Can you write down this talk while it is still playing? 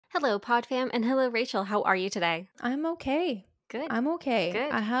Hello, Podfam, and hello, Rachel. How are you today? I'm okay. Good, I'm okay.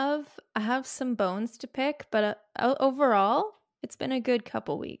 good. I have some bones to pick, but overall, it's been a good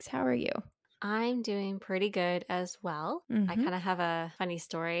couple weeks. How are you? I'm doing pretty good as well. I Mhm. kind of have a funny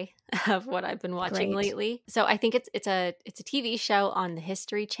story of what I've been watching Great. lately. So I think it's a TV show on the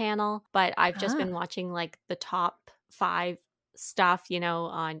History Channel, but I've just been Ah. watching like the top 5 stuff,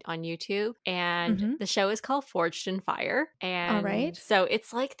 on YouTube, and Mhm. the show is called Forged in Fire. All And right. so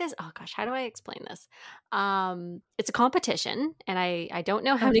it's like this, oh gosh, how do I explain this? It's a competition, and I don't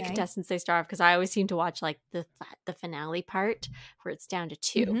know how many Okay. contestants they start off because I always seem to watch like the finale part where it's down to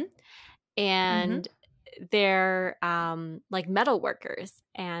 2. Mhm. Mhm. And they're like metal workers,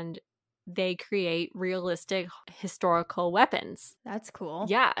 and they create realistic historical weapons. That's cool.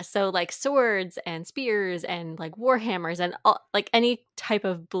 Yeah, so like swords and spears and like war hammers and like any type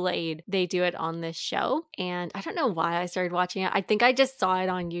of blade, they do it on this show. And I don't know why I started watching it. I think I just saw it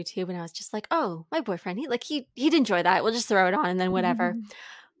on YouTube and I was just like, oh, my boyfriend, he'd enjoy that. We'll just throw it on and then whatever.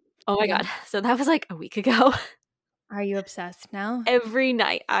 Oh my god. Yeah. So that was like a week ago. Are you obsessed now? Every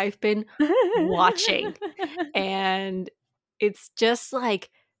night I've been watching, and it's just like,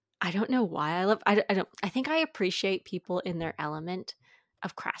 I don't know why I don't, I think I appreciate people in their element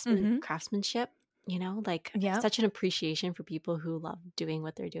of Mhm. craftsmanship, like I have Yep. such an appreciation for people who love doing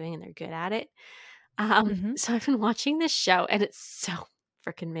what they're doing and they're good at it. Mhm. So I've been watching this show and it's so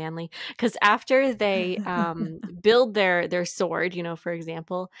freaking manly because after they build their sword, for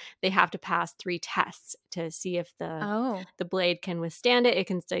example, they have to pass 3 tests to see if Oh, the blade can withstand it, it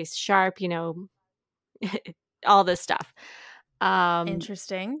can stay sharp, all this stuff. Um,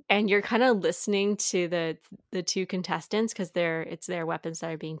 interesting. and you're kind of listening to the 2 contestants because it's their weapons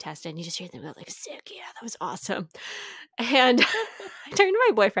that are being tested. And you just hear them go like, "Sick, yeah, that was awesome." And I turned to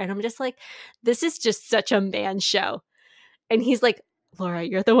my boyfriend. I'm just like, "This is just such a man show." And he's like, "Laura,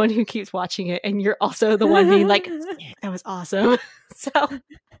 you're the one who keeps watching it, and you're also the one being like, sick, that was awesome." So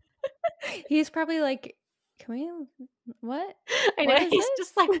He's probably like, "Can we what? I know What is he's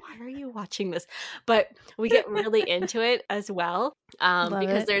just like, this?" "Why are you watching this?" But we get really into it as well, Love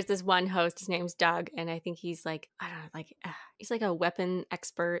because it. there's this one host. His name's Doug, and I think he's like, I don't know, like he's like a weapon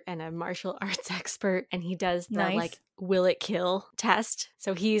expert and a martial arts expert, and he does the like Nice. will it kill test.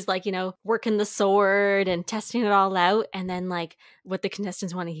 So he's like, working the sword and testing it all out, and then like what the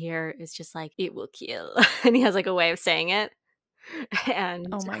contestants want to hear is just like it will kill, and he has like a way of saying it, and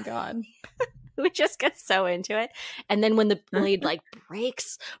Oh my god. we just get so into it. And then when the blade like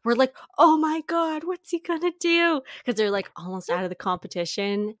breaks, we're like, oh my god, what's he gonna do? Because they're like almost out of the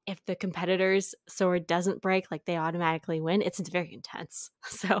competition. If the competitor's sword doesn't break, like they automatically win. It's very intense.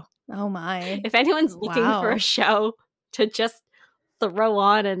 So Oh my. if anyone's looking for a Wow. show to just throw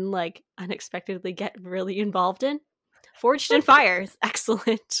on and like unexpectedly get really involved in, Forged in Fire is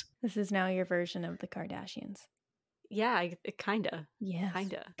excellent. This is now your version of the Kardashians. Yeah, it kinda. Yes,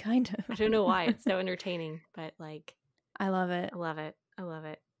 Kinda. kind I of. don't know why it's so entertaining, but like I love it. I love it. I love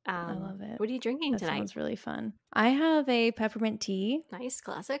it. I love it. What are you drinking That tonight? sounds really fun. I have a peppermint tea. Nice,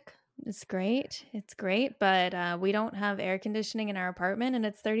 classic. It's great. It's great, but we don't have air conditioning in our apartment and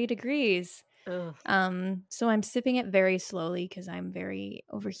it's 30 degrees. Ugh. So I'm sipping it very slowly because I'm very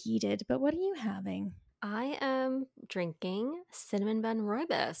overheated. But what are you having? I am drinking cinnamon bun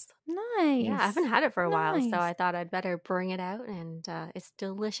rooibos. Yeah, I haven't Nice. had it for a while, so Nice. I thought I'd better bring it out, and it's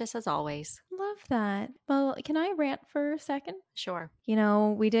delicious as always. Love that. Well, can I rant for a second? Sure.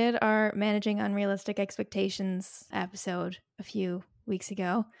 We did our Managing Unrealistic Expectations episode a few weeks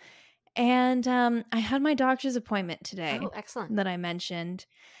ago. And I had my doctor's appointment today Oh, excellent. that I mentioned.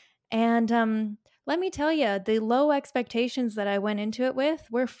 And let me tell you, the low expectations that I went into it with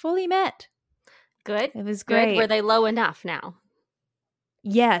were fully met. Good. It was Good. Were great. they low enough now?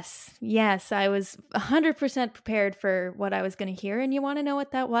 Yes, yes, I was 100% prepared for what I was going to hear. And you want to know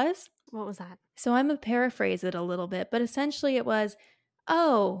what that was? What was that? So I'm going to paraphrase it a little bit, but essentially it was,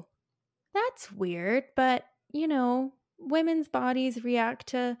 oh, that's weird, but women's bodies react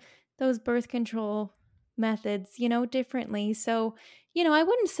to those birth control methods, differently. So, I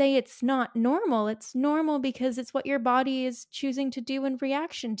wouldn't say it's not normal. It's normal because it's what your body is choosing to do in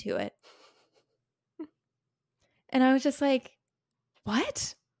reaction to it. And I was just like,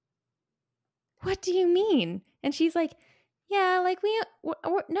 what? What do you mean? And she's like, yeah, like we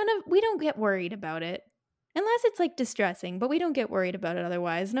don't get worried about it unless it's like distressing, but we don't get worried about it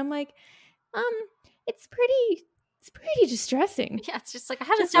otherwise. And I'm like, um, it's pretty distressing. Yeah, it's just like I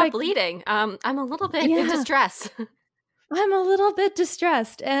haven't Just stopped like, bleeding. I'm a little bit in yeah, distress. I'm a little bit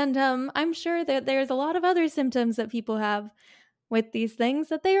distressed. And I'm sure that there's a lot of other symptoms that people have with these things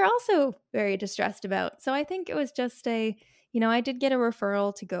that they are also very distressed about. So I think it was just a, I did get a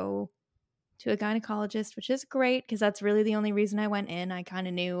referral to go to a gynecologist, which is great because that's really the only reason I went in. I kind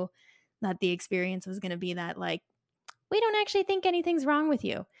of knew that the experience was going to be that, like, we don't actually think anything's wrong with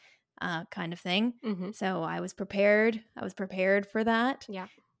you, kind of thing. Mm-hmm. So I was prepared. I was prepared for that. Yeah.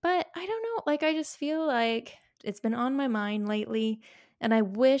 But I don't know. Like, I just feel like it's been on my mind lately. And I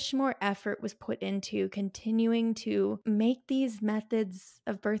wish more effort was put into continuing to make these methods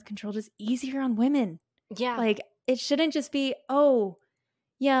of birth control just easier on women. Yeah. Like, it shouldn't just be, oh,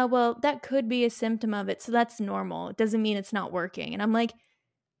 yeah, well, that could be a symptom of it. So that's normal. It doesn't mean it's not working. And I'm like,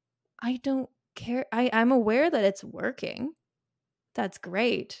 I don't care. I'm aware that it's working. That's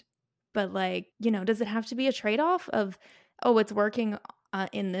great. But, like, does it have to be a trade off of, oh, it's working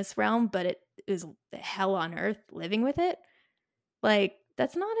in this realm, but it is hell on earth living with it? Like,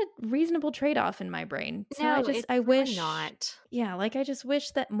 that's not a reasonable trade off in my brain. So No, it's I really wish, not. yeah, like, I just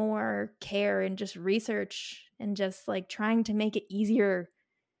wish that more care and just research and just like trying to make it easier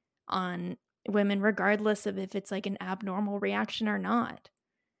on women, regardless of if it's like an abnormal reaction or not.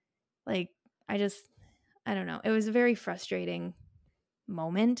 Like, I don't know. It was a very frustrating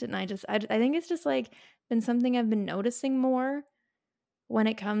moment. And I think it's just like been something I've been noticing more when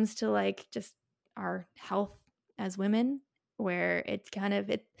it comes to like just our health as women, where it's kind of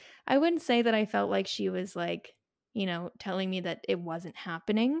it. I wouldn't say that I felt like she was like, telling me that it wasn't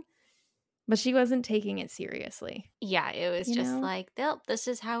happening, but she wasn't taking it seriously, Yeah, it was you just know? like, "Well, this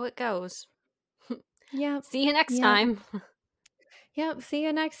is how it goes. Yep. See you next Yep. time." Yep. See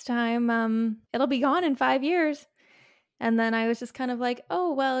you next time. It'll be gone in 5 years. And then I was just kind of like,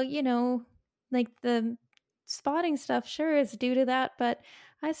 oh, well, like the spotting stuff sure is due to that, but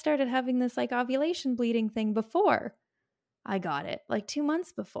I started having this like ovulation bleeding thing before I got it, like 2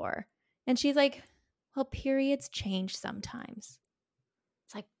 months before. And she's like, well, periods change sometimes.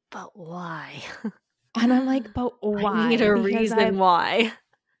 It's like, "But why?" And I'm like, but I need why? a Because reason why.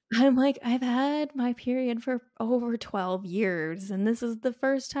 I'm like, I've had my period for over 12 years, and this is the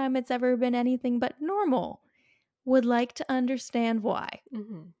first time it's ever been anything but normal. Would like to understand why.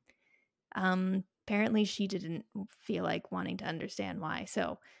 Mhm. Apparently she didn't feel like wanting to understand why.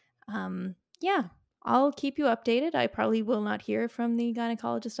 So, yeah, I'll keep you updated. I probably will not hear from the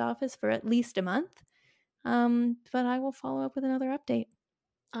gynecologist office for at least a month. But I will follow up with another update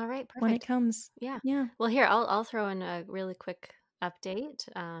Alright, when it perfect. comes. Yeah. Yeah. Well, here, I'll throw in a really quick update,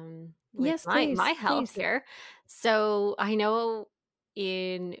 with Yes, my please. health Please. here. So, I know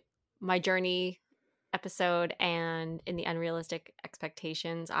in my journey episode and in the unrealistic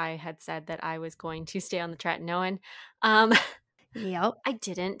expectations, I had said that I was going to stay on the tretinoin. Um, Yep. I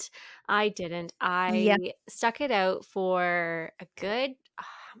didn't. I didn't. Yep. I stuck it out for a good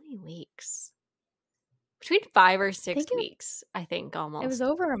how many weeks? Between 5 or I 6 think weeks, I think it was almost.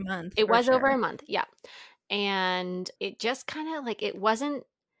 over a month It for was over a sure. month, yeah. And it just kinda, like,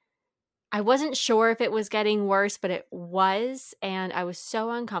 I wasn't sure if it was getting worse, but it was, and I was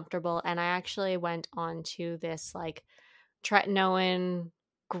so uncomfortable, and I actually went on to this, like, tretinoin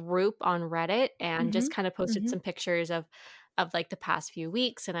group on Reddit and just Mhm. kinda posted Mhm. some pictures of, like, the past few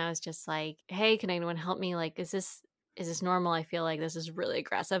weeks, and I was just like, "Hey, can anyone help me? Like, is this normal? I feel like this is really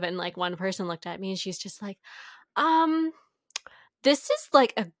aggressive." And, like, one person looked at me and she's just like, "Um, this is,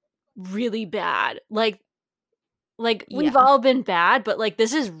 like, a really bad, we've Yeah. all been bad, but, like,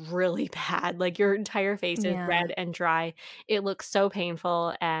 this is really bad, like, your entire face is Yeah. red and dry. It looks so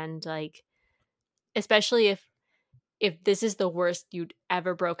painful, and, like, especially if this is the worst you'd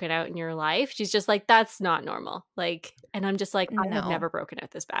ever broken out in your life." She's just like, "That's not normal." Like, and I'm just like, "I have No. never broken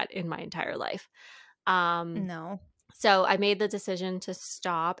out this bad in my entire life." Um, No. so I made the decision to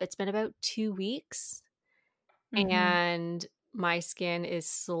stop. It's been about 2 weeks, Mhm. and my skin is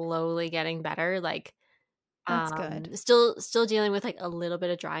slowly getting better, like, That's good. still dealing with, like, a little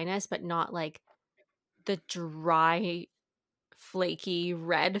bit of dryness, but not, like, the dry, flaky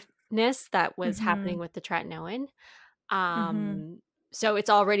redness that was happening Mhm. with the tretinoin. Mhm. So it's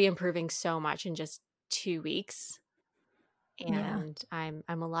already improving so much in just 2 weeks, Yeah. and I'm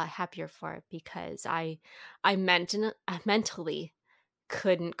a lot happier for it because I mentally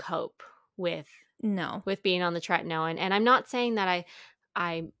couldn't cope with No. being on the tretinoin, and I'm not saying that I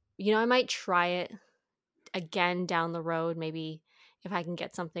I might try it again down the road, maybe if I can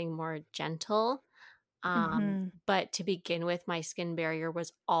get something more gentle. Mhm. But to begin with, my skin barrier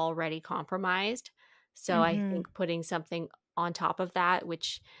was already compromised. So I Mhm. think putting something on top of that,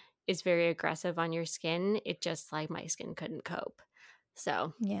 which is very aggressive on your skin, it just like my skin couldn't cope.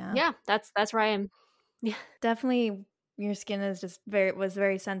 So Yeah. yeah, that's where I am. Yeah. Definitely your skin is just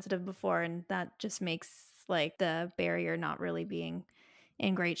very sensitive before, and that just makes like the barrier not really being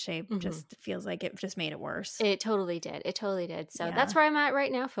in great shape. Mhm. Just feels like it just made it worse. It totally did. It totally did. So that's Yeah. where I'm at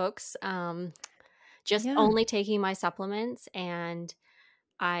right now, folks. Just Yeah. only taking my supplements, and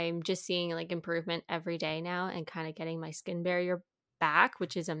I'm just seeing like improvement every day now and kind of getting my skin barrier back,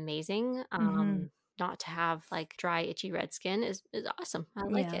 which is amazing. Mm-hmm. Not to have like dry, itchy red skin is awesome. I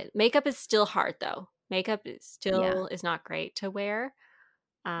like Yeah. it. Makeup is still hard though. Makeup is Yeah. still is not great to wear.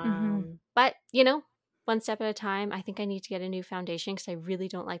 Mm-hmm. But one step at a time. I think I need to get a new foundation because I really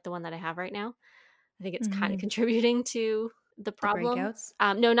don't like the one that I have right now. I think it's kind of Mm-hmm. contributing to the The problem. breakouts.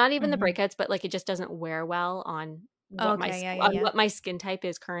 No, not even the Mm-hmm. breakouts, but like it just doesn't wear well on Okay. Yeah. Yeah. Yeah. what my skin type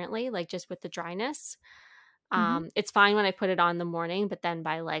is currently, like just with the dryness. Mm-hmm. It's fine when I put it on in the morning, but then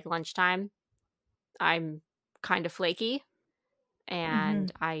by like lunchtime, I'm kind of flaky. Mm-hmm.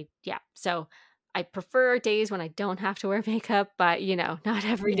 And so I prefer days when I don't have to wear makeup, but not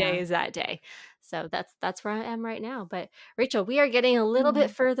every day Yeah. is that day. So that's where I am right now. But Rachel, we are getting a little bit Yeah.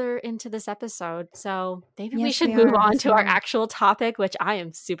 further into this episode, so maybe we Yes, should we move are. on Yes, to we our are. actual topic, which I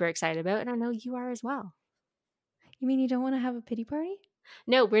am super excited about, and I know you are as well. You mean you don't want to have a pity party?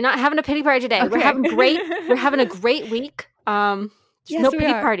 No, we're not having a pity party today. Okay. We're having a great week. No Yes, we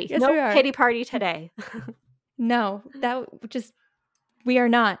pity are. party. Yes, No we are. pity party today. No, that just we are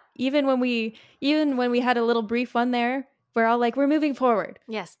not. Even when we had a little brief one there, we're all like, we're moving forward.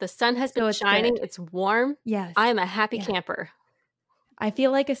 Yes, the sun has been So it's shining. good. It's warm. Yes. I am a happy Yeah. camper. I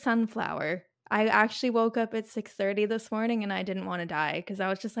feel like a sunflower. I actually woke up at 6:30 this morning and I didn't want to die because I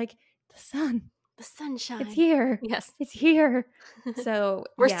was just like, the sun. The sunshine. It's here. Yes. It's here. So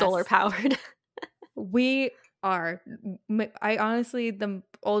We're yes, solar powered. we are. I honestly, the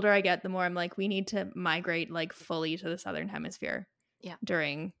older I get, the more I'm like, we need to migrate like fully to the southern hemisphere. Yeah.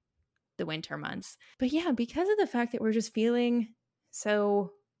 During the winter months. But yeah, because of the fact that we're just feeling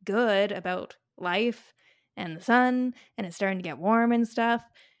so good about life and the sun and it's starting to get warm and stuff,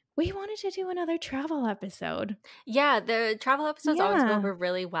 we wanted to do another travel episode. Yeah, the travel episodes always go Yeah. over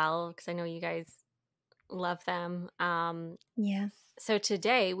really well because I know you guys love them. Yes. So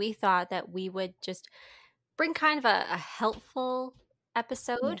today we thought that we would just bring kind of a helpful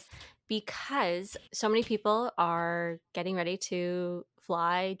episode Yes. because so many people are getting ready to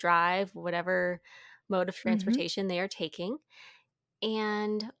fly, drive, whatever mode of transportation they are taking.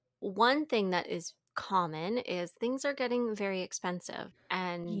 And one thing that is common is things are getting very expensive.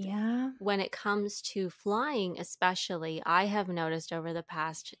 And Yeah. when it comes to flying, especially, I have noticed over the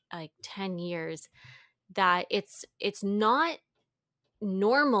past like 10 years that it's not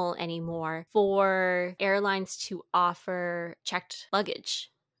normal anymore for airlines to offer checked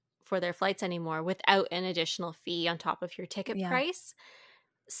luggage for their flights anymore without an additional fee on top of your ticket Yeah. price.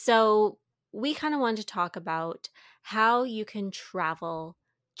 So we kind of wanted to talk about how you can travel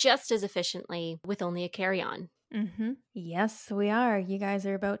just as efficiently with only a carry-on. Yes, we are. You guys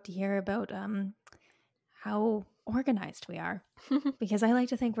are about to hear about how organized we are. Because I like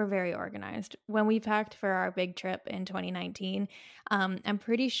to think we're very organized. When we packed for our big trip in 2019, I'm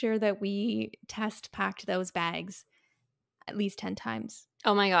pretty sure that we test packed those bags at least 10 times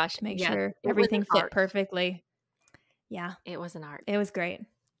Oh my gosh. to make Yes. sure It was everything an fit art. perfectly. Yeah, It was an art. it was great.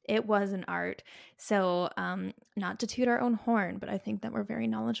 It was an art. So, not to toot our own horn, but I think that we're very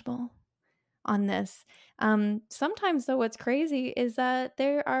knowledgeable on this. Sometimes, though, what's crazy is that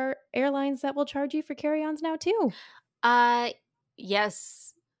there are airlines that will charge you for carry-ons now too.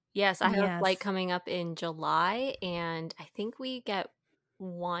 Yes. Yes, I have a flight Yes. coming up in July and I think we get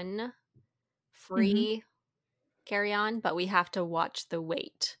one free carry-on, but we have to watch the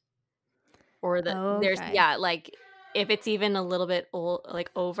weight. Or there's Okay. like if it's even a little bit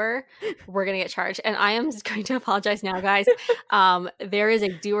over, we're gonna get charged. And I am just going to apologize now, guys. There is a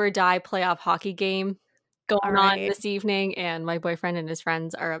do or die playoff hockey game All going on right. this evening, and my boyfriend and his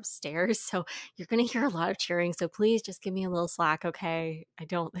friends are upstairs, so you're gonna hear a lot of cheering. So please just give me a little slack, okay? I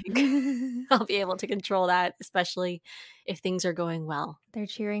don't think I'll be able to control that, especially if things are going well. They're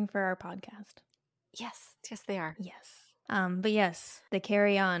cheering for our podcast. Yes, they are. Yes. But yes, the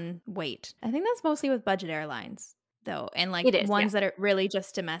carry-on weight. I think that's mostly with budget airlines, though, and like It is, ones that are really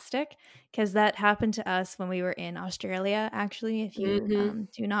just domestic, because that happened to us when we were in Australia. Actually, if you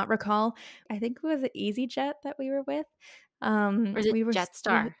do not recall, I think it was EasyJet that we were with. Or is it We were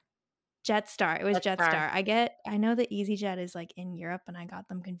Jetstar? Jetstar. It was Jetstar. Jetstar. I know that EasyJet is like in Europe, and I got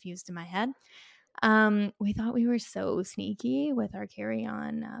them confused in my head. We thought we were so sneaky with our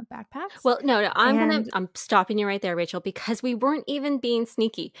carry-on backpacks. Well, no, I'm stopping you right there, Rachel, because we weren't even being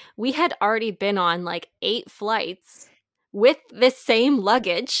sneaky. We had already been on like 8 flights with this same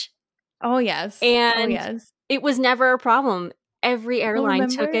luggage. Oh yes. And it was never a problem. Every airline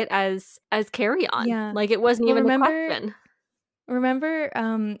took it as carry-on. Yeah. Like it wasn't even a question.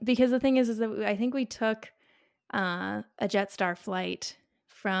 Remember, because the thing is that I think we took a Jetstar flight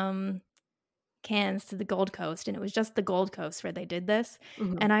from Cairns to the Gold Coast, and it was just the Gold Coast where they did this.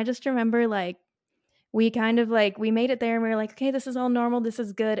 Mhm. And I just remember like we kind of like we made it there and we were like, okay, this is all normal, this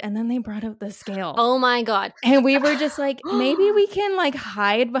is good. And then they brought out the scale. Oh my god. And we were just like, maybe we can like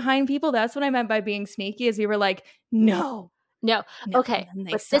hide behind people. That's what I meant by being sneaky, is we were like, no, No. no. And Okay, then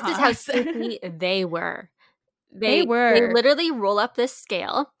they but this saw is how us. sneaky they were. They They were. literally roll up this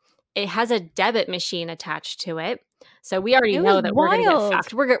scale. It has a debit machine attached to it. So we already It was know that we're gonna get wild.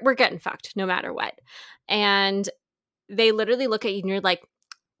 fucked. We're getting fucked no matter what. And they literally look at you and you're like,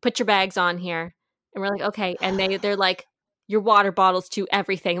 "Put your bags on here." And we're like, "Okay." And they're like, "Your water bottles too,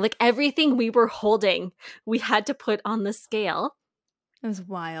 everything." Like everything we were holding, we had to put on the scale. It was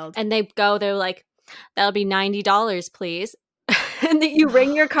wild. And they're like, "That'll be $90, please." And then you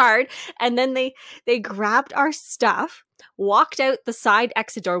ring your card, and then they grabbed our stuff, walked out the side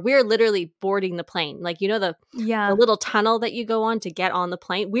exit door. We're literally boarding the plane. Like, you know, the Yeah. little tunnel that you go on to get on the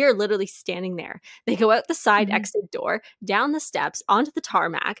plane. We're literally standing there. They go out the side Mhm. exit door, down the steps, onto the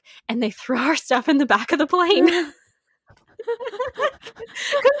tarmac, and they throw our stuff in the back of the plane.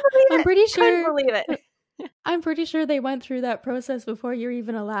 Couldn't believe I'm it. pretty Couldn't sure believe it. I'm pretty sure they went through that process before you're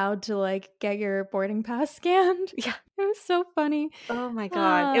even allowed to like get your boarding pass scanned. Yeah. It was so funny. Oh my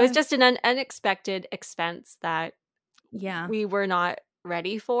god. It was Uh, just an unexpected expense that yeah. we were not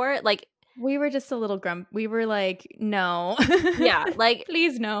ready for. Like, We were just a little we were like, no. yeah, like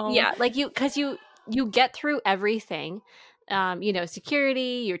Please no. yeah, like you get through everything. You know,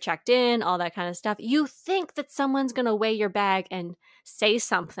 security, you're checked in, all that kind of stuff. You think that someone's going to weigh your bag and say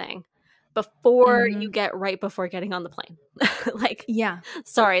something before you Mhm. get right before getting on the plane. Like, Yeah.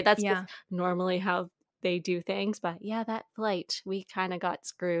 sorry, that's just Yeah. normally how they do things, but yeah, that flight, we kind of got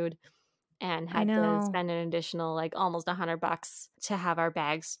screwed and I had to know. spend an additional like almost $100 to have our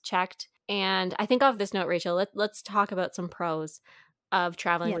bags checked. And I think off this note, Rachel, let's talk about some pros of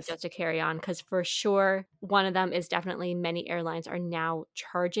traveling with Yes. just a carry-on, because for sure one of them is definitely many airlines are now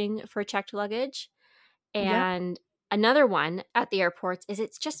charging for checked luggage. Yep. And another one at the airports is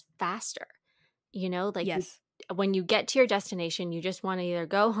it's just faster. You know, like Yes. when you get to your destination, you just want to either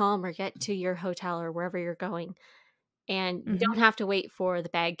go home or get to your hotel or wherever you're going. And you Mhm. don't have to wait for the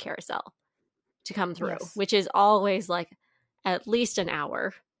bag carousel to come through, Yes. which is always like at least an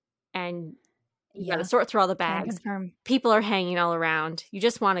hour. And you got to Yeah. sort through all the Can bags. confirm. People are hanging all around. You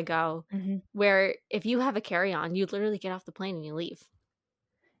just want to go. Mhm. Where if you have a carry on, you literally get off the plane and you leave,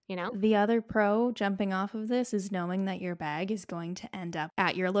 you know? The other pro jumping off of this is knowing that your bag is going to end up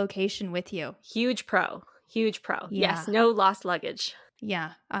at your location with you. Huge pro. Huge pro. Yeah. Yes, no lost luggage.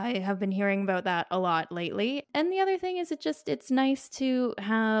 Yeah, I have been hearing about that a lot lately. And the other thing is it's nice to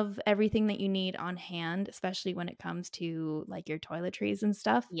have everything that you need on hand, especially when it comes to like your toiletries and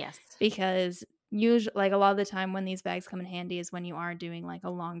stuff, Yes. because usually like a lot of the time when these bags come in handy is when you are doing like a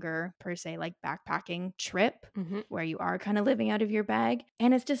longer per se like backpacking trip Hmm. where you are kind of living out of your bag.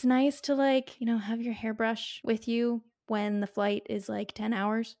 And it's just nice to like, have your hairbrush with you when the flight is like 10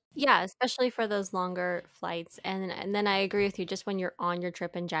 hours. Yeah, especially for those longer flights. And then I agree with you, just when you're on your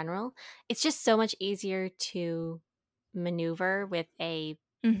trip in general, it's just so much easier to maneuver with a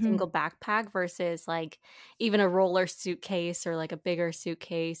Mhm. single backpack versus like even a roller suitcase or like a bigger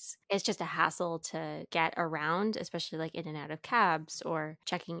suitcase. It's just a hassle to get around, especially like in and out of cabs or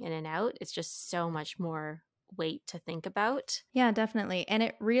checking in and out. It's just so much more weight to think about. Yeah, definitely. And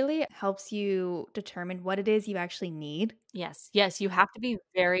it really helps you determine what it is you actually need. Yes. Yes, you have to be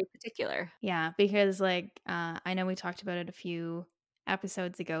very particular. Yeah, because I know we talked about it a few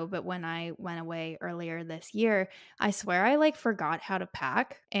episodes ago, but when I went away earlier this year, I swear I like forgot how to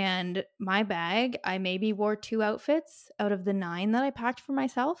pack. And my bag, I maybe wore 2 outfits out of the 9 that I packed for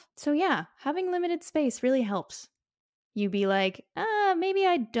myself. So yeah, having limited space really helps. You be like, maybe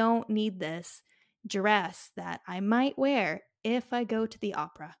I don't need this dress that I might wear if I go to the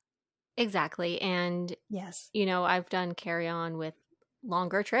opera. Exactly. And Yes. you know, I've done carry on with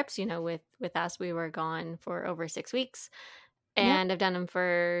longer trips, you know, with us we were gone for over 6 weeks, Yep. and I've done them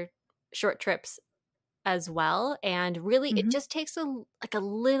for short trips as well, and really it Mhm. just takes like a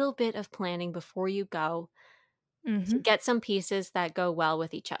little bit of planning before you go to Mhm. get some pieces that go well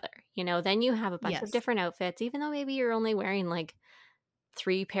with each other. You know, then you have a bunch of Yes. different outfits even though maybe you're only wearing like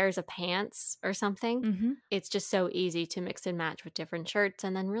 3 pairs of pants or something. Mhm. It's just so easy to mix and match with different shirts,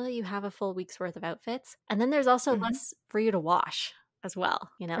 and then really you have a full week's worth of outfits. And then there's also Mhm. less for you to wash as well,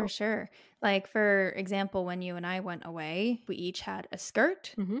 you For know? sure. Like, for example, when you and I went away, we each had a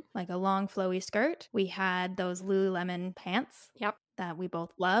skirt, Mhm. like a long flowy skirt. We had those Lululemon pants Yep. that we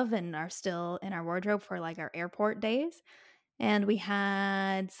both love and are still in our wardrobe for like our airport days. and we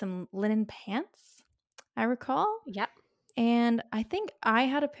had some linen pants, I recall. Yep. And I think I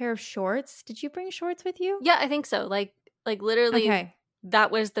had a pair of shorts. Did you bring shorts with you? Yeah, I think so. Like literally Okay.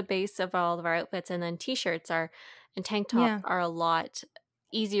 that was the base of all of our outfits, and then t-shirts are and tank tops Yeah. are a lot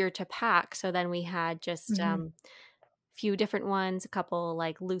easier to pack. So then we had just Mhm. few different ones, a couple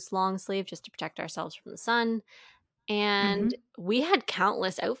like loose long sleeve just to protect ourselves from the sun. And Mhm. we had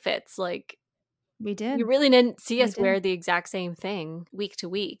countless outfits. Like We you did. really didn't see We us wear did. the exact same thing week to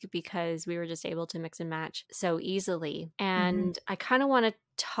week because we were just able to mix and match so easily. Mhm. And I kind of want to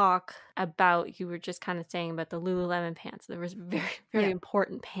talk about, you were just kind of saying about the Lululemon pants. There was very, very Yep.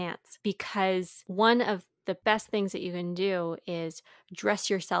 important pants because one of the best things that you can do is dress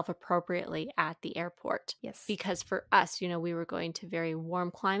yourself appropriately at the airport. Yes. Because for us, we were going to very warm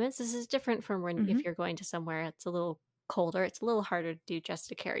climates. This is different from when Mhm. if you're going to somewhere it's a little colder, it's a little harder to do just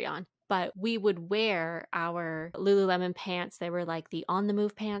to carry on. But we would wear our Lululemon pants. They were like the on the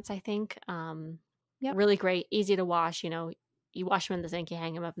move pants, I think. Yep. Really great, easy to wash. You wash them in the sink, you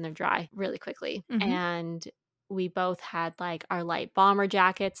hang them up, and they're dry really quickly. Mhm. And we both had like our light bomber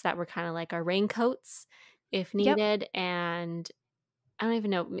jackets that were kind of like our raincoats if Yep. needed. And I don't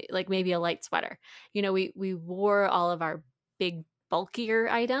even know, like maybe a light sweater. We wore all of our big bulkier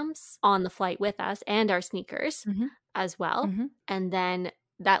items on the flight with us and our sneakers Mhm. as well. Mhm. And then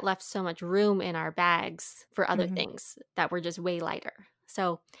that left so much room in our bags for other Mhm. things that were just way lighter.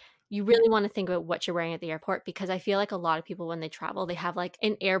 So you Yep. really want to think about what you're wearing at the airport because I feel like a lot of people when they travel, they have like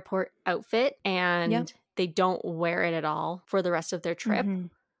an airport outfit Yep. and they don't wear it at all for the rest of their trip, Mhm.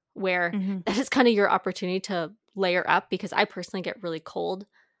 where Mhm. that is kind of your opportunity to layer up because I personally get really cold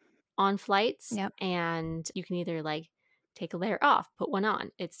on flights Yep. and you can either like take a layer off, put one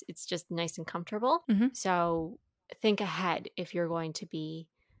on. It's just nice and comfortable. Mhm. So think ahead if you're going to be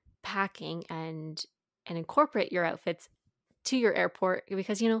packing and incorporate your outfits to your airport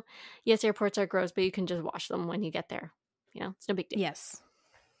because yes, airports are gross, but you can just wash them when you get there. It's no big deal. Yes.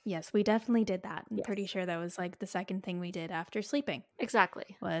 Yes, we definitely did that. I'm pretty Yes. sure that was like the second thing we did after sleeping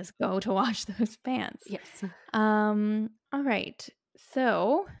Exactly. was go to wash those pants. Yes. All right.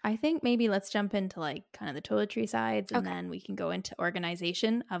 So I think maybe let's jump into like kind of the toiletry sides and Okay. then we can go into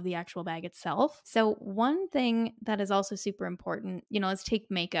organization of the actual bag itself. So, one thing that is also super important, let's take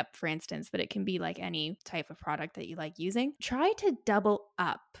makeup for instance, but it can be like any type of product that you like using. Try to double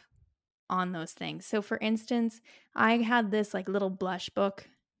up on those things. So for instance, I had this like little blush book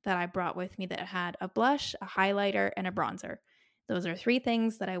that I brought with me that had a blush, a highlighter, and a bronzer. Those are three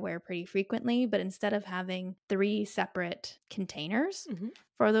things that I wear pretty frequently, but instead of having three separate containers Hmm.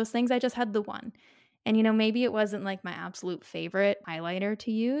 for those things, I just had the one. And maybe it wasn't like my absolute favorite highlighter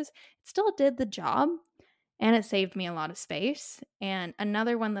to use. It still did the job and it saved me a lot of space. And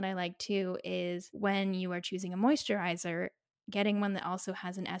another one that I like too is when you are choosing a moisturizer, getting one that also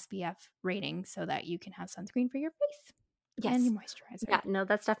has an SPF rating so that you can have sunscreen for your face and Yes. your moisturizer. Yeah, no,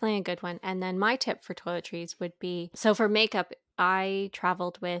 that's definitely a good one. And then my tip for toiletries would be, so for makeup, I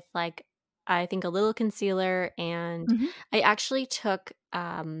traveled with like I think a little concealer and Mhm. I actually took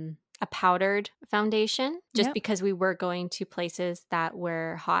a powdered foundation just Yep. because we were going to places that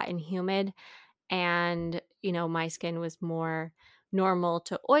were hot and humid and my skin was more normal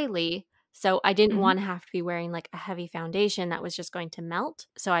to oily, so I didn't Mhm. want to have to be wearing like a heavy foundation that was just going to melt.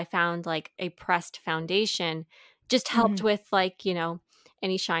 So I found like a pressed foundation just helped Mhm. with like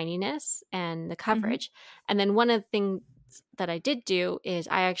any shininess and the Mhm. coverage. And then one of the things that I did do is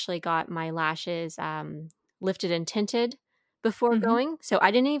I actually got my lashes lifted and tinted before Mhm. going, so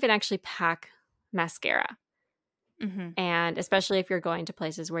I didn't even actually pack mascara. Mhm. And especially if you're going to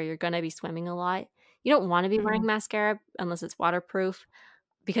places where you're gonna be swimming a lot, you don't wanna be wearing Mhm. mascara unless it's waterproof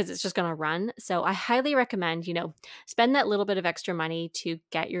because it's just gonna run. So I highly recommend, spend that little bit of extra money to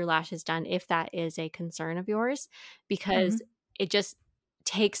get your lashes done if that is a concern of yours, because Mhm. it just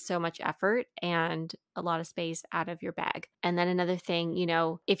takes so much effort and a lot of space out of your bag. And then another thing,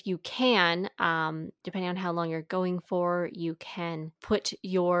 if you can, depending on how long you're going for, you can put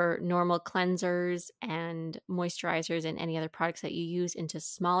your normal cleansers and moisturizers and any other products that you use into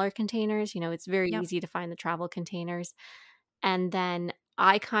smaller containers. It's very Yep. easy to find the travel containers. And then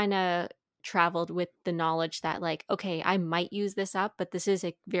I kinda traveled with the knowledge that, like, okay, I might use this up, but this is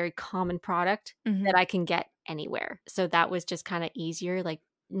a very common product that Mhm. I can get anywhere. So that was just kinda easier, like,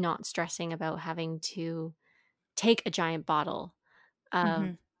 not stressing about having to take a giant bottle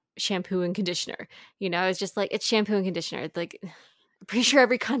of Mhm. shampoo and conditioner. It's just like, it's shampoo and conditioner. It's like, I'm pretty sure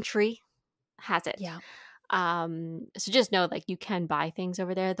every country has it. Yeah. So just know, like, you can buy things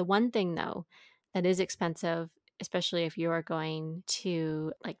over there. The one thing, though, that is expensive, especially if you are going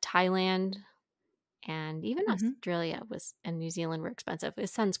to, like, Thailand and even Mhm. Australia was and New Zealand were expensive,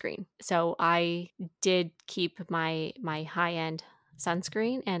 is sunscreen. So I did keep my high-end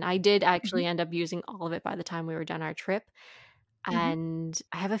sunscreen, and I did Mhm. actually end up using all of it by the time we were done our trip. Mhm. And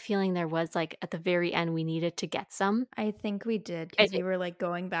I have a feeling there was, like, at the very end, we needed to get some. I think we did And because we were, like,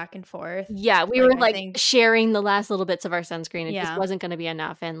 going back and forth. yeah, we Like, were, I like, think sharing the last little bits of our sunscreen. It just yeah. wasn't gonna be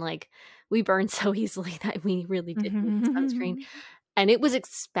enough, and, like, we burned so easily that we really did need the sunscreen, Mhm. and it was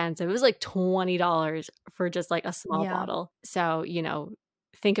expensive. It was, like, $20 for just, like, a small Yeah. bottle. So,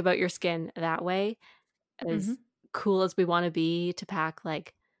 think about your skin that way. Mhm. As cool as we wanna be to pack,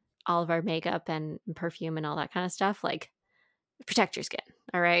 like, all of our makeup and perfume and all that kinda stuff, like, protect your skin,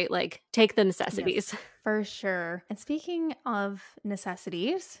 alright? Like, take the Yes, necessities. for sure. And speaking of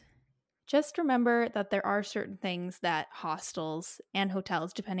necessities, just remember that there are certain things that hostels and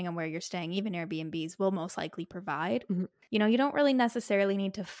hotels, depending on where you're staying, even Airbnbs, will most likely provide. Mhm. You don't really necessarily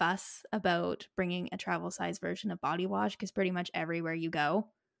need to fuss about bringing a travel size version of body wash because pretty much everywhere you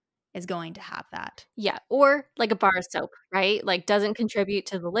go is going to have that. Yeah, or like a bar of soap, right? Like, doesn't contribute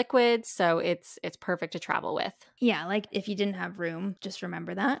to the liquids, so it's perfect to travel with. Yeah, like if you didn't have room, just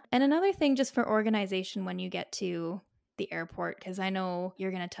remember that. And another thing, just for organization when you get to the airport, because I know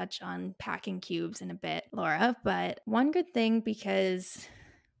you're going to touch on packing cubes in a bit, Laura, but one good thing, because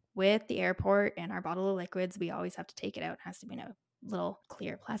with the airport and our bottle of liquids, we always have to take it out. It has to be in a little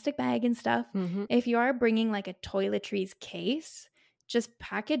clear plastic bag and stuff. Mhm. If you are bringing like a toiletries case, just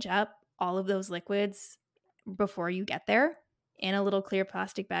package up all of those liquids before you get there in a little clear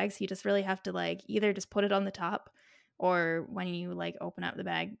plastic bag. So you just really have to like either just put it on the top or when you like open up the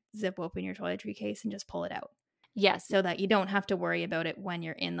bag, zip open your toiletry case and just pull it out Yes. so that you don't have to worry about it when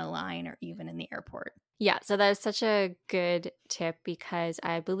you're in the line or even in the airport. Yeah, so that is such a good tip because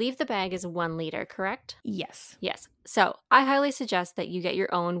I believe the bag is 1 liter, correct? Yes. Yes. So, I highly suggest that you get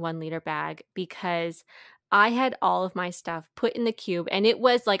your own 1-liter bag because I had all of my stuff put in the cube, and it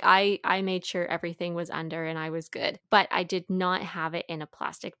was like I made sure everything was under and I was good, but I did not have it in a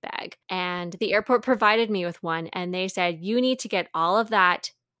plastic bag. And the airport provided me with one, and they said, "You need to get all of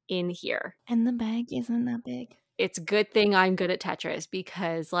that in here." And the bag isn't that big. It's a good thing I'm good at Tetris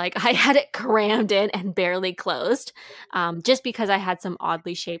because, like, I had it crammed in and barely closed, just because I had some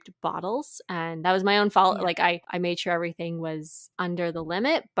oddly shaped bottles, and that was my own fault. Yeah. Like, I made sure everything was under the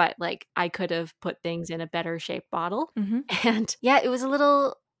limit, but, like, I could have put things in a better shaped bottle. Mhm. And, yeah, it was a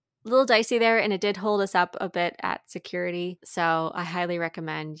little dicey there, and it did hold us up a bit at security, so I highly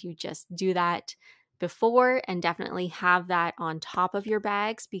recommend you just do that before and definitely have that on top of your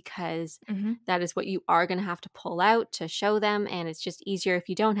bags because Mhm. that is what you are going to have to pull out to show them. And it's just easier if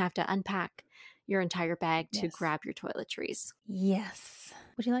you don't have to unpack your entire bag to Yes. grab your toiletries. Yes.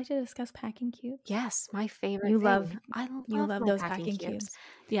 Would you like to discuss packing cubes? Yes, my favorite You love thing. I you love love my those packing packing cubes. cubes.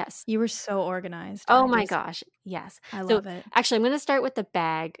 Yes. You were so organized. Oh my gosh. Yes. I So love it. actually, I'm going to start with the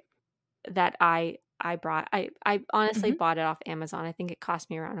bag that I brought. I honestly Mhm. bought it off Amazon. I think it cost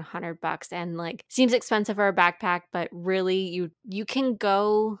me around $100 and like seems expensive for a backpack, but really you can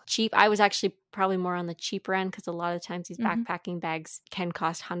go cheap. I was actually probably more on the cheaper end because a lot of times these Mhm. backpacking bags can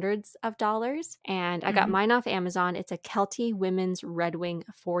cost hundreds of dollars. And I got Mhm. mine off Amazon. It's a Kelty women's Redwing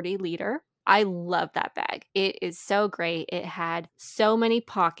 40-liter. I love that bag. It is so great. It had so many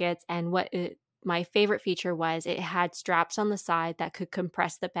pockets, and my favorite feature was it had straps on the side that could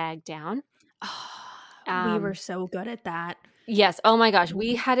compress the bag down. We were Um, so good at that. yes, oh my gosh,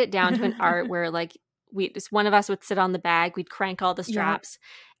 we W had it down to an art where, like, just one of us would sit on the bag, we'd crank all the Yep. straps,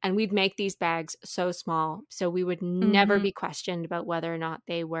 and we'd make these bags so small, so we would never Mhm. be questioned about whether or not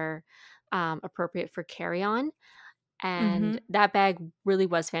they were, appropriate for carry-on, and Mhm. that bag really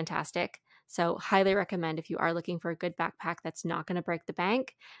was fantastic. So, highly recommend if you are looking for a good backpack that's not gonna break the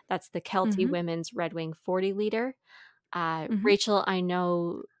bank, that's the Kelty Mhm. Women's Redwing 40-liter. Mhm. Rachel, I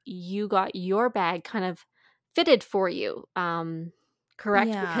know you got your bag kind of fitted for you,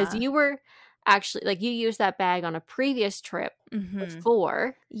 correct? Because Yeah. you were actually like, you used that bag on a previous trip Mhm.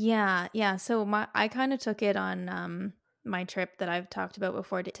 before. Yeah, yeah, so I kinda took it on, my trip that I've talked about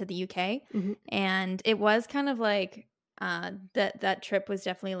before to the UK, Mhm. and it was kind of like, that trip was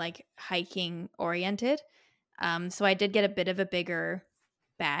definitely, like, hiking oriented, so I did get a bit of a bigger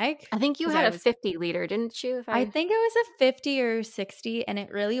bag I think you because had a 50-liter, didn't you? If I I think it was a 50 or 60, and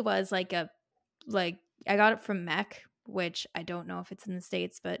it really was like I got it from Mech, which I don't know if it's in the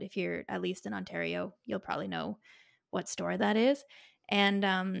States, but if you're at least in Ontario, you'll probably know what store that is.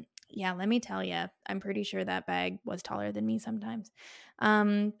 And yeah, let me tell you, I'm pretty sure that bag was taller than me sometimes.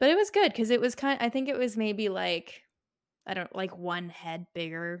 But it was good because it was I think it was maybe like I don't like one head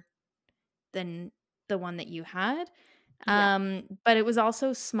bigger than the one that you had. Yeah. But it was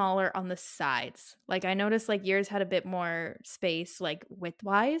also smaller on the sides. Like, I noticed, like, yours had a bit more space, like,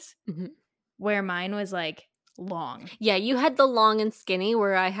 width-wise, Mhm. where mine was, like, long. Yeah, you had the long and skinny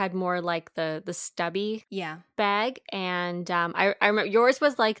where I had more like the stubby Yeah. bag, and, I remember yours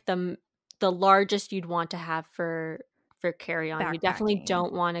was like the largest you'd want to have for carry-on. You definitely Backpacking.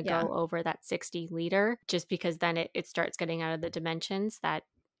 don't wanna Yeah. go over that 60 liter just because then it starts getting out of the dimensions that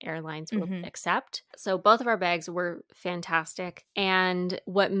airlines will Mhm. accept. So both of our bags were fantastic, and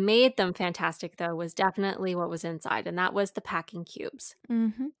what made them fantastic, though, was definitely what was inside, and that was the packing cubes.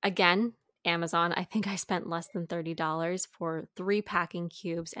 Mhm. Again, Amazon, I think I spent less than $30 for 3 packing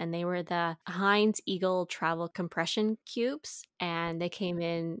cubes, and they were the Hynes Eagle Travel Compression Cubes, and they came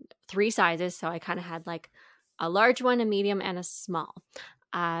in 3 sizes, so I kinda had, like, a large one, a medium, and a small.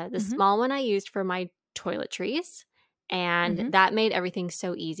 The Mhm. small one I used for my toiletries, and Mhm. that made everything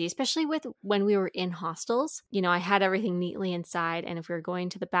so easy, especially with when we were in hostels. You know, I had everything neatly inside, and if we were going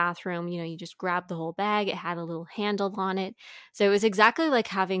to the bathroom, you know, you just grab the whole bag, it had a little handle on it. So it was exactly like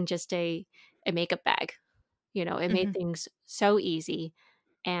having just a makeup bag. You know, it made Mhm. things so easy.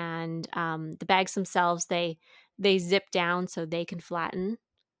 And the bags themselves, they zip down so they can flatten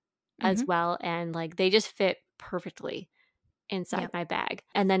as Mhm. well, and like they just fit perfectly inside Yep. my bag.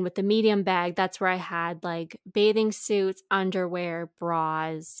 And then with the medium bag, that's where I had like bathing suits, underwear,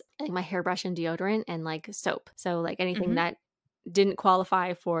 bras, like my hairbrush and deodorant, and like soap. So like anything Mhm. that didn't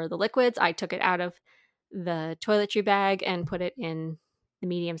qualify for the liquids, I took it out of the toiletry bag and put it in the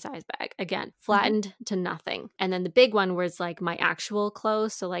medium size bag. Again, Mhm. flattened to nothing. And then the big one was like my actual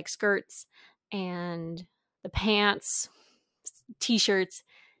clothes, so like skirts and the pants, t-shirts,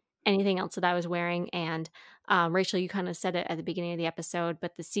 anything else that I was wearing. And Rachel, you kind of said it at the beginning of the episode,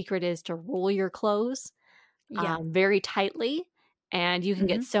 but the secret is to roll your clothes Yeah. very tightly, and you can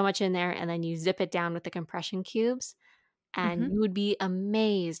get Mhm. so much in there, and then you zip it down with the compression cubes, and Mhm. you would be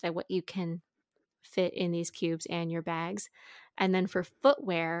amazed at what you can fit in these cubes and your bags. And then for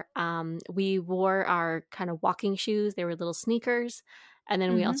footwear, we wore our kind of walking shoes. They were little sneakers. And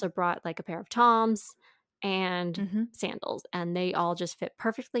then we Mhm. also brought like a pair of Toms and Mhm. sandals, and they all just fit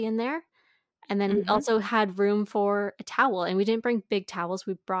perfectly in there. And then we Mhm. also had room for a towel, and we didn't bring big towels.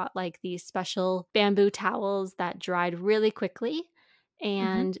 We brought like these special bamboo towels that dried really quickly.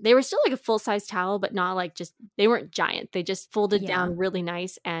 Mhm. And they were still like a full-size towel, but not like just they weren't giant. They just folded Yeah. down really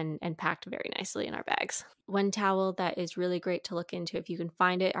nice and packed very nicely in our bags. One towel that is really great to look into if you can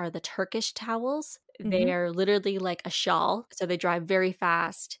find it are the Turkish towels. They Mhm. are literally like a shawl, so they dry very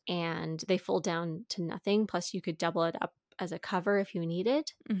fast and they fold down to nothing. Plus, you could double it up as a cover if you need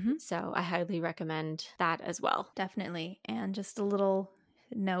it. Mhm. So I highly recommend that as well. Definitely. And just a little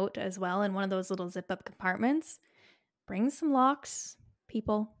note as well, in one of those little zip up compartments, bring some locks,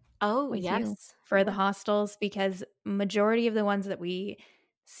 people, Oh, with you yes. for the Yeah. hostels, because majority of the ones that we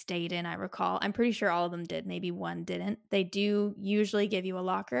stayed in, I recall, I'm pretty sure all of them did, maybe one didn't. They do usually give you a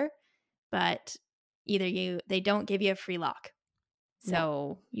locker, but they don't give you a free lock. No,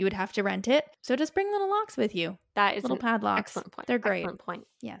 So you would have to rent it. So just bring little locks with you, that is little an padlocks. excellent point. They're great. Excellent point.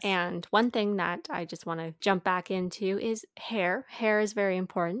 Yes. And one thing that I just want to jump back into is hair. Hair is very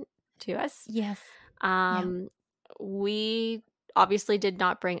important to us. Yes. Yeah. Um, we obviously did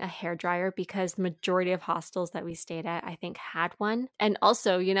not bring a hair dryer because the majority of hostels that we stayed at, I think, had one. And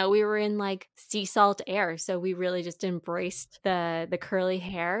also, you know, we were in like sea salt air, so we really just embraced the curly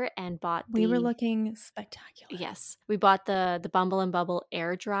hair and bought We were the looking spectacular. yes, we bought the Bumble and Bubble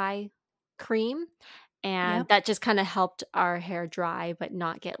air dry cream, and Yep. that just kinda helped our hair dry but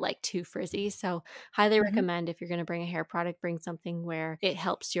not get, like, too frizzy. So, highly Mhm. recommend if you're gonna bring a hair product, bring something where it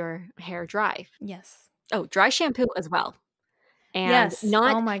helps your hair dry. Yes. Oh, dry shampoo as well, and Yes.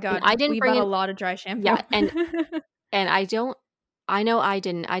 not Oh my and god. I didn't We bring bought a in lot of dry shampoo. yeah, and I don't I know I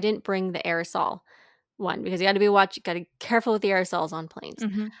didn't bring the aerosol one because you gotta be careful with the aerosols on planes.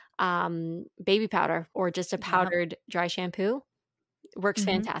 Mhm. Baby powder or just a Yep. powdered dry shampoo works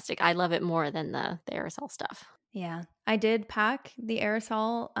Mhm. fantastic. I love it more than the aerosol stuff. Yeah. I did pack the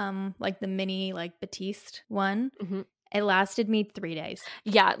aerosol, like the mini, like, Batiste one. Mhm. It lasted me 3 days.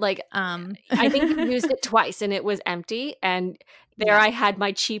 Yeah, like, I think you used it twice and it was empty, and there Yeah. I had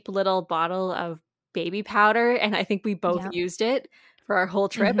my cheap little bottle of baby powder, and I think we both Yep. used it for our whole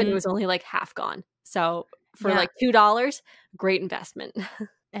trip, and it Mhm. was only, like, half gone. So, for, Yeah. like, $2, great investment.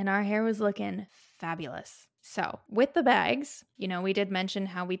 And our hair was looking fabulous. So, with the bags, we did mention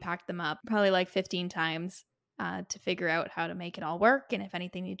how we packed them up probably like 15 times to figure out how to make it all work and if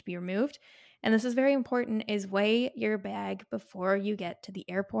anything needed to be removed. And this is very important is weigh your bag before you get to the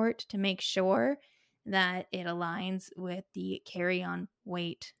airport to make sure that it aligns with the carry-on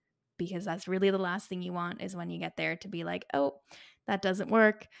weight because that's really the last thing you want is when you get there to be like, oh, that doesn't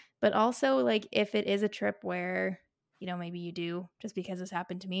work. But also, like, if it is a trip where, you know, maybe you do, just because this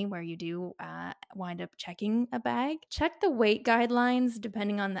happened to me, where you do wind up checking a bag, check the weight guidelines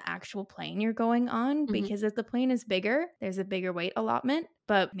depending on the actual plane you're going on, Mhm. because if the plane is bigger, there's a bigger weight allotment.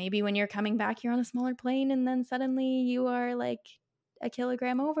 But maybe when you're coming back, you're on a smaller plane, and then suddenly you are like a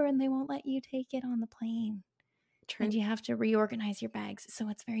kilogram over and they won't let you take it on the plane. And True. you have to reorganize your bags. So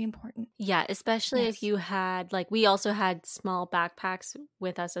it's very important. Yeah, especially if Yes. you had like we also had small backpacks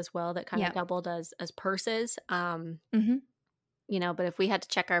with us as well that kind of Yeah. doubled as purses. Mm-hmm. You know, but if we had to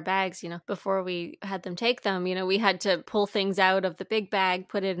check our bags, you know, before we had them take them, you know, we had to pull things out of the big bag,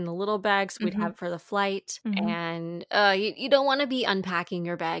 put it in the little bag so we'd Mm-hmm. have it for the flight. Mm-hmm. And you don't want to be unpacking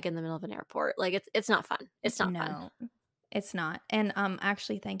your bag in the middle of an airport. Like it's not fun. It's not fun. No. It's not. And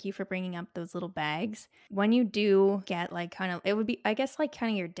actually thank you for bringing up those little bags. When you do get like kind of, it would be, I guess, like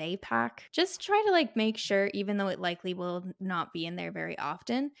kind of your day pack, just try to like make sure, even though it likely will not be in there very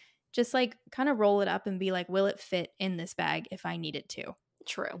often, just like kind of roll it up and be like, will it fit in this bag if I need it to?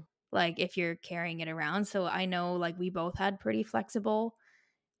 True. Like if you're carrying it around. So I know like we both had pretty flexible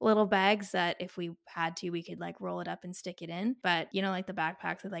little bags that if we had to, we could like roll it up and stick it in. But you know, like the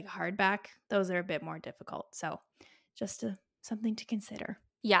backpacks with like a hardback, those are a bit more difficult. So just something to consider.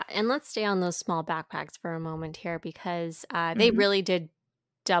 Yeah, and let's stay on those small backpacks for a moment here because they Mm-hmm. really did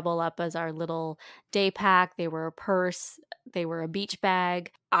double up as our little day pack. They were a purse, they were a beach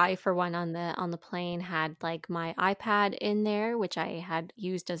bag. I, for one, on the plane had like my iPad in there, which I had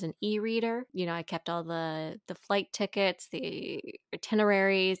used as an e-reader. You know, I kept all the flight tickets, the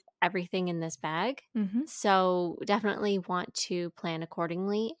itineraries, everything in this bag. Mm-hmm. So definitely want to plan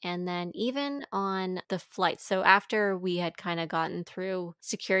accordingly. And then even on the flights, so after we had kind of gotten through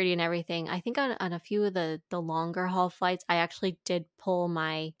security and everything, I think on a few of the longer haul flights, I actually did pull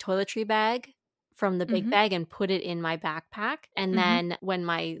my toiletry bag from the big Mm-hmm. bag and put it in my backpack. And Mm-hmm. then when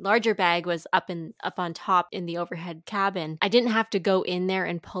my larger bag was up on top in the overhead cabin, I didn't have to go in there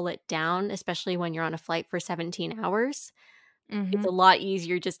and pull it down, especially when you're on a flight for 17 hours. It's Mm-hmm. a lot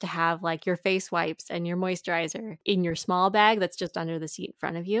easier just to have like your face wipes and your moisturizer in your small bag that's just under the seat in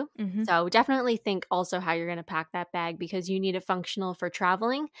front of you. Mm-hmm. So definitely think also how you're going to pack that bag because you need it functional for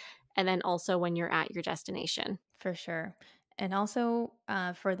traveling and then also when you're at your destination. For sure. And also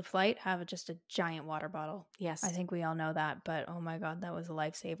for the flight, have just a giant water bottle. I Yes. think we all know that, but oh my God, that was a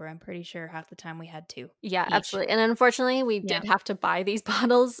lifesaver. I'm pretty sure half the time we had two Yeah, each. absolutely. And unfortunately, we Yeah, did have to buy these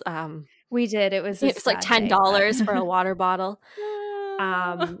bottles. we did. It was a It was like sad day, but $10 for a water bottle.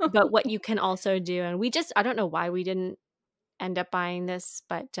 But no. what you can also do, and I don't know why we didn't end up buying this,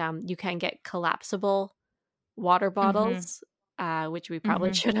 but you can get collapsible water Mm-hmm. bottles, which we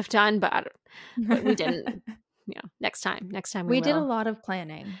probably Mm-hmm. should have done, but but we didn't. You know, next time we We did a will. lot of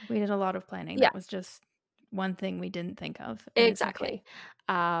planning. We did a lot of planning. Yeah, That was just one thing we didn't think of, and it's exactly. okay.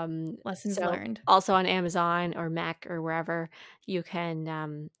 Lessons So learned. also on Amazon or Mac or wherever, you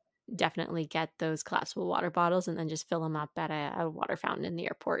can definitely get those collapsible water bottles and then just fill them up at a water fountain in the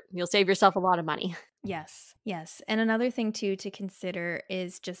airport. You'll save yourself a lot of money. Yes, yes. And another thing too to consider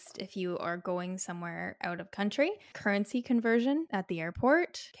is just if you are going somewhere out of country, currency conversion at the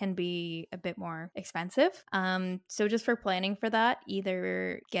airport can be a bit more expensive. So just for planning for that,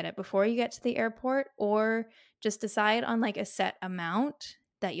 either get it before you get to the airport or just decide on like a set amount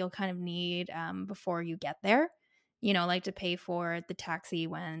that you'll kind of need before you get there. You know, like to pay for the taxi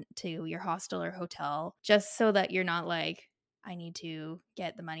when to your hostel or hotel, just so that you're not like, I need to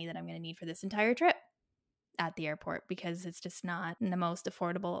get the money that I'm going to need for this entire trip at the airport because it's just not the most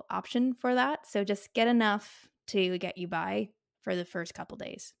affordable option for that. So just get enough to get you by for the first couple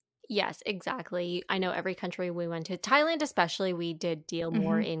days. Yes, exactly. I know every country we went to, Thailand especially, we did deal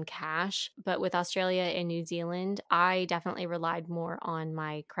more Mhm. in cash. But with Australia and New Zealand, I definitely relied more on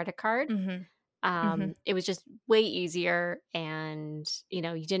my credit card. Mhm. Mhm. It was just way easier, and you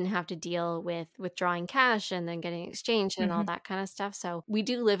know, you didn't have to deal with withdrawing cash and then getting exchanged and all Mhm. that kind of stuff. So we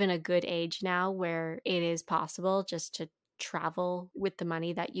do live in a good age now where it is possible just to travel with the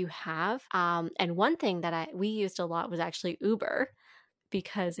money that you have. And one thing that we used a lot was actually Uber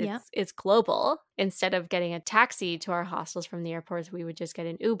because Yeah. it's global. Instead of getting a taxi to our hostels from the airports, we would just get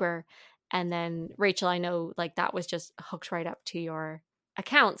an Uber. And then Rachel, I know like that was just hooked right up to your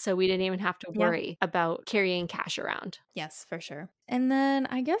account. So we didn't even have to Yeah. worry about carrying cash around. Yes, for sure. And then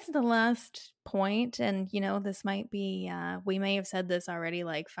I guess the last point, and you know, this might be, we may have said this already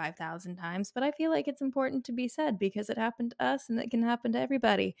like 5,000 times, but I feel like it's important to be said because it happened to us and it can happen to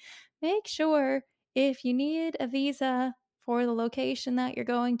everybody. Make sure if you need a visa for the location that you're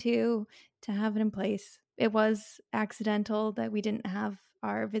going to have it in place. It was accidental that we didn't have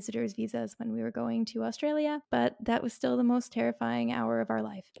our visitors' visas when we were going to Australia, but that was still the most terrifying hour of our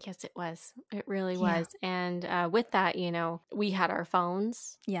life. Yes, it was. It really Yeah. was. And with that, we had our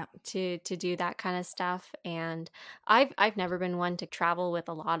phones Yeah. to do that kind of stuff. And I've never been one to travel with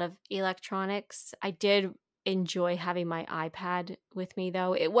a lot of electronics. I did enjoy having my iPad with me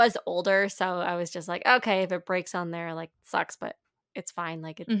though. It was older, so I was just like, okay, if it breaks on there, like sucks, but it's fine.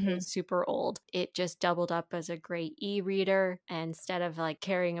 Like it was super old. It just doubled up as a great e-reader. And instead of like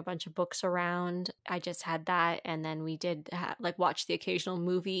carrying a bunch of books around, I just had that. And then we did like watch the occasional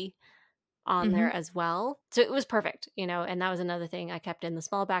movie on there as well. So it was perfect, and that was another thing I kept in the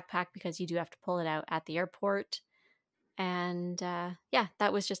small backpack because you do have to pull it out at the airport. And yeah,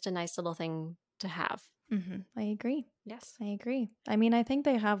 that was just a nice little thing to have. I agree. Yes. I agree. I mean, I think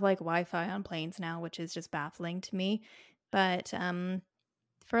they have like Wi-Fi on planes now, which is just baffling to me. But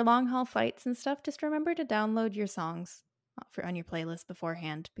for long haul flights and stuff, just remember to download your songs on your playlist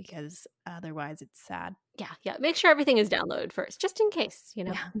beforehand, because otherwise it's sad. Yeah. Make sure everything is downloaded first, just in case,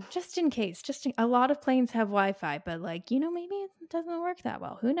 Yeah, just in case. A lot of planes have Wi-Fi, but maybe it doesn't work that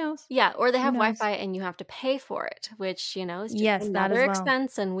well. Who knows? Yeah, or they Who have knows? Wi-Fi and you have to pay for it, which, is just Yes, that as another well.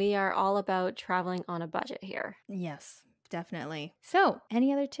 expense, and we are all about traveling on a budget here. Yes, definitely. So,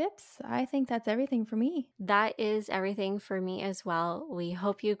 any other tips? I think that's everything for me. That is everything for me as well. We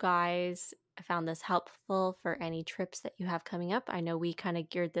hope you guys found this helpful for any trips that you have coming up. I know we kind of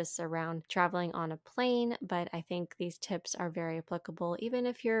geared this around traveling on a plane, but I think these tips are very applicable even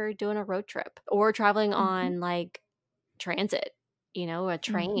if you're doing a road trip or traveling on like transit, a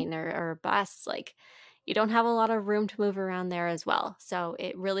train or a bus. Like you don't have a lot of room to move around there as well. So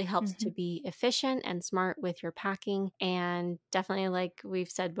it really helps to be efficient and smart with your packing. And definitely, like we've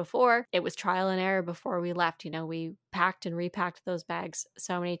said before, it was trial and error before we left. We packed and repacked those bags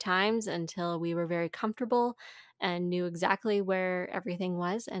so many times until we were very comfortable and knew exactly where everything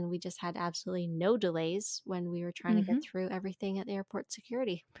was. And we just had absolutely no delays when we were trying to get through everything at the airport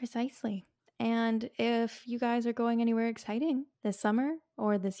security. Precisely. And if you guys are going anywhere exciting this summer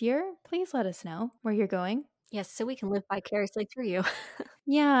or this year, please let us know where you're going. Yes, so we can live vicariously through you.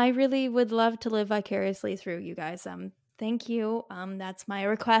 Yeah, I really would love to live vicariously through you guys. Thank you. That's my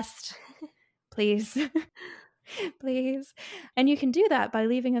request. Please. Please. And you can do that by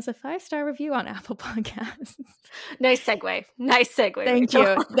leaving us a 5-star review on Apple Podcasts. Nice segue. Nice segue, Thank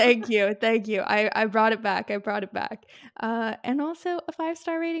Rachel. you. Thank you. Thank you. I brought it back. I brought it back. And also a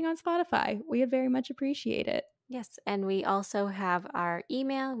 5-star rating on Spotify. We would very much appreciate it. Yes, and we also have our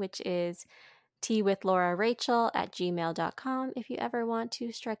email, which is teawithlaurarachele@gmail.com if you ever want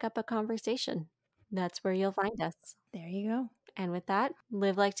to strike up a conversation. That's where you'll find us. There you go. And with that,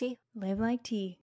 live like tea. Live like tea.